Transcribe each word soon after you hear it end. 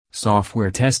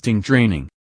Software testing training.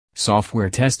 Software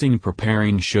testing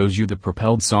preparing shows you the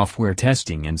propelled software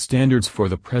testing and standards for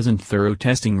the present thorough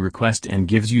testing request and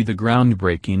gives you the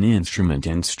groundbreaking instrument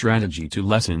and strategy to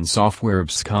lessen software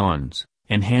obsolescence,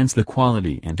 enhance the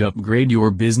quality and upgrade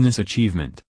your business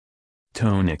achievement.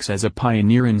 Tonex, as a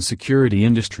pioneer in security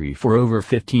industry for over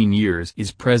 15 years,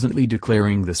 is presently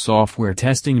declaring the software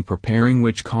testing preparing,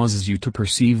 which causes you to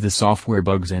perceive the software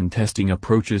bugs and testing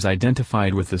approaches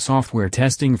identified with the software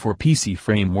testing for PC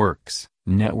frameworks,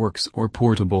 networks or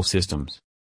portable systems.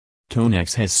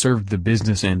 Tonex has served the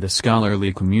business and the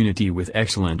scholarly community with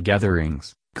excellent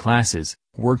gatherings, classes,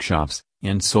 workshops,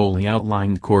 and solely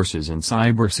outlined courses in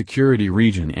cybersecurity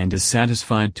region and is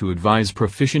satisfied to advise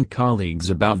proficient colleagues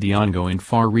about the ongoing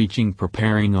far-reaching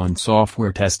preparing on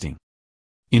software testing.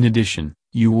 In addition,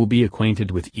 you will be acquainted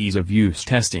with ease-of-use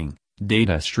testing,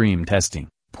 data stream testing,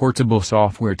 portable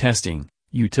software testing,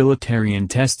 utilitarian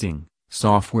testing,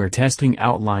 software testing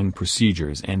outline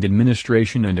procedures and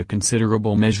administration, and a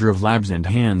considerable measure of labs and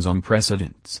hands-on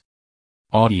precedents.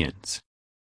 Audience.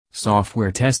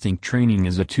 Software testing training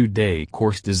is a 2-day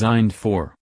course designed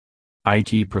for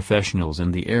IT professionals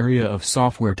in the area of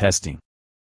software testing.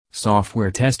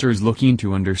 Software testers looking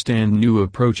to understand new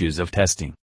approaches of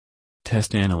testing.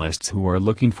 Test analysts who are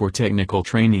looking for technical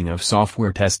training of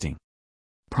software testing.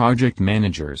 Project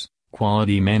managers,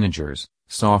 quality managers,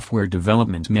 software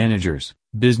development managers,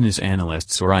 business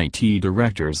analysts or IT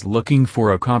directors looking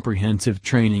for a comprehensive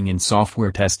training in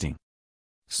software testing.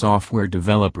 Software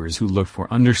developers who look for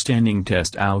understanding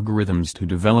test algorithms to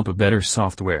develop a better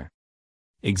software.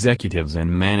 Executives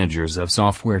and managers of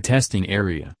software testing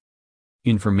area.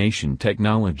 Information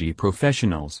technology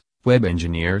professionals, web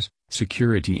engineers,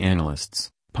 security analysts,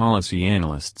 policy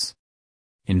analysts.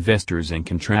 Investors and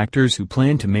contractors who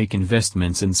plan to make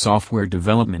investments in software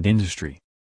development industry.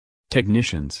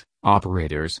 Technicians,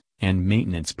 operators, and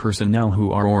maintenance personnel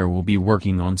who are or will be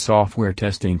working on software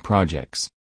testing projects.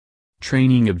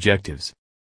 Training objectives.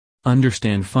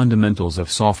 Understand fundamentals of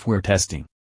software testing.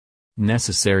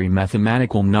 Necessary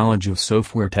mathematical knowledge of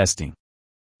software testing.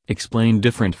 Explain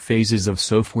different phases of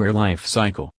software life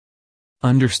cycle.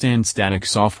 Understand static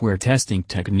software testing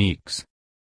techniques.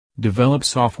 Develop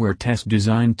software test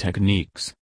design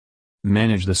techniques.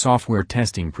 Manage the software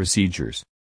testing procedures.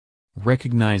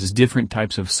 Recognize different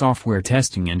types of software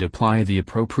testing and apply the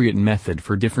appropriate method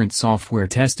for different software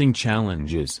testing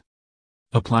challenges.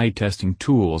 Apply testing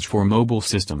tools for mobile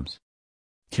systems.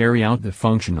 Carry out the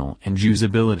functional and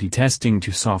usability testing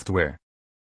to software.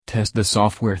 Test the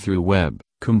software through web,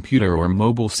 computer or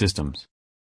mobile systems.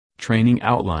 Training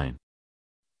outline.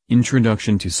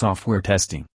 Introduction to software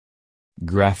testing.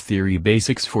 Graph theory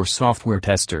basics for software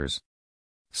testers.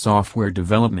 Software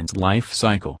development life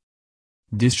cycle.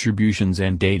 Distributions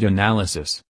and data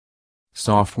analysis.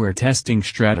 Software testing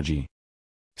strategy.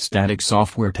 Static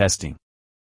software testing.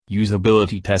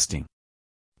 Usability testing.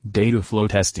 Data flow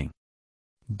testing.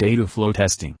 Data flow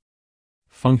testing.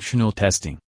 Functional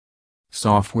testing.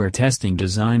 Software testing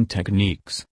design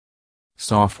techniques.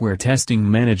 Software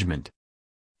testing management.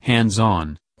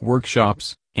 Hands-on,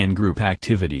 workshops, and group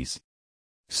activities.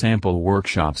 Sample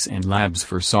workshops and labs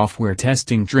for software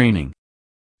testing training.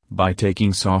 By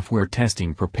taking software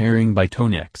testing preparing by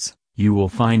Tonex, you will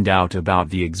find out about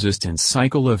the existence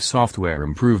cycle of software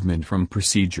improvement from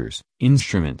procedures,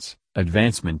 instruments,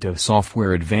 advancement of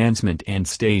software advancement and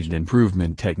staged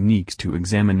improvement techniques to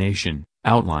examination,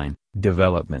 outline,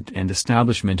 development and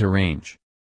establishment arrange.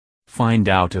 Find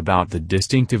out about the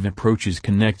distinctive approaches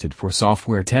connected for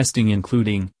software testing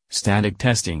including, static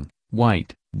testing,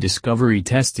 white, discovery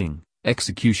testing,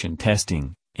 execution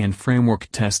testing, and framework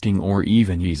testing or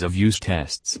even ease-of-use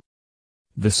tests.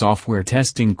 The software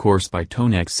testing course by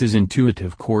Tonex is an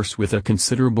intuitive course with a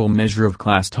considerable measure of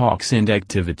class talks and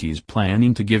activities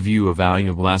planning to give you a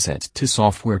valuable asset to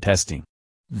software testing.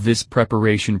 This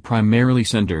preparation primarily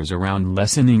centers around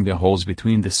lessening the holes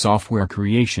between the software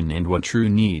creation and what true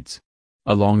needs.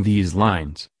 Along these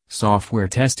lines, software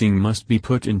testing must be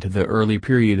put into the early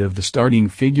period of the starting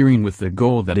figuring with the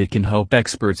goal that it can help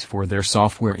experts for their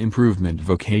software improvement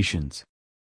vocations.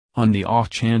 On the off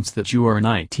chance that you are an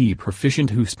IT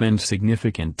proficient who spends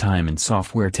significant time in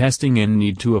software testing and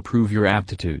need to approve your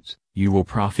aptitudes, you will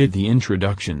profit the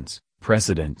introductions,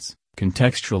 precedents,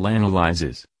 contextual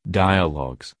analyses,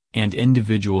 dialogues, and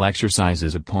individual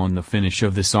exercises upon the finish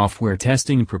of the software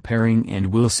testing preparing and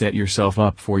will set yourself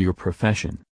up for your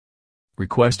profession.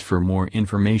 Request for more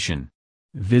information.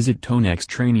 Visit Tonex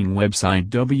training website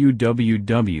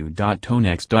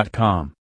www.tonex.com.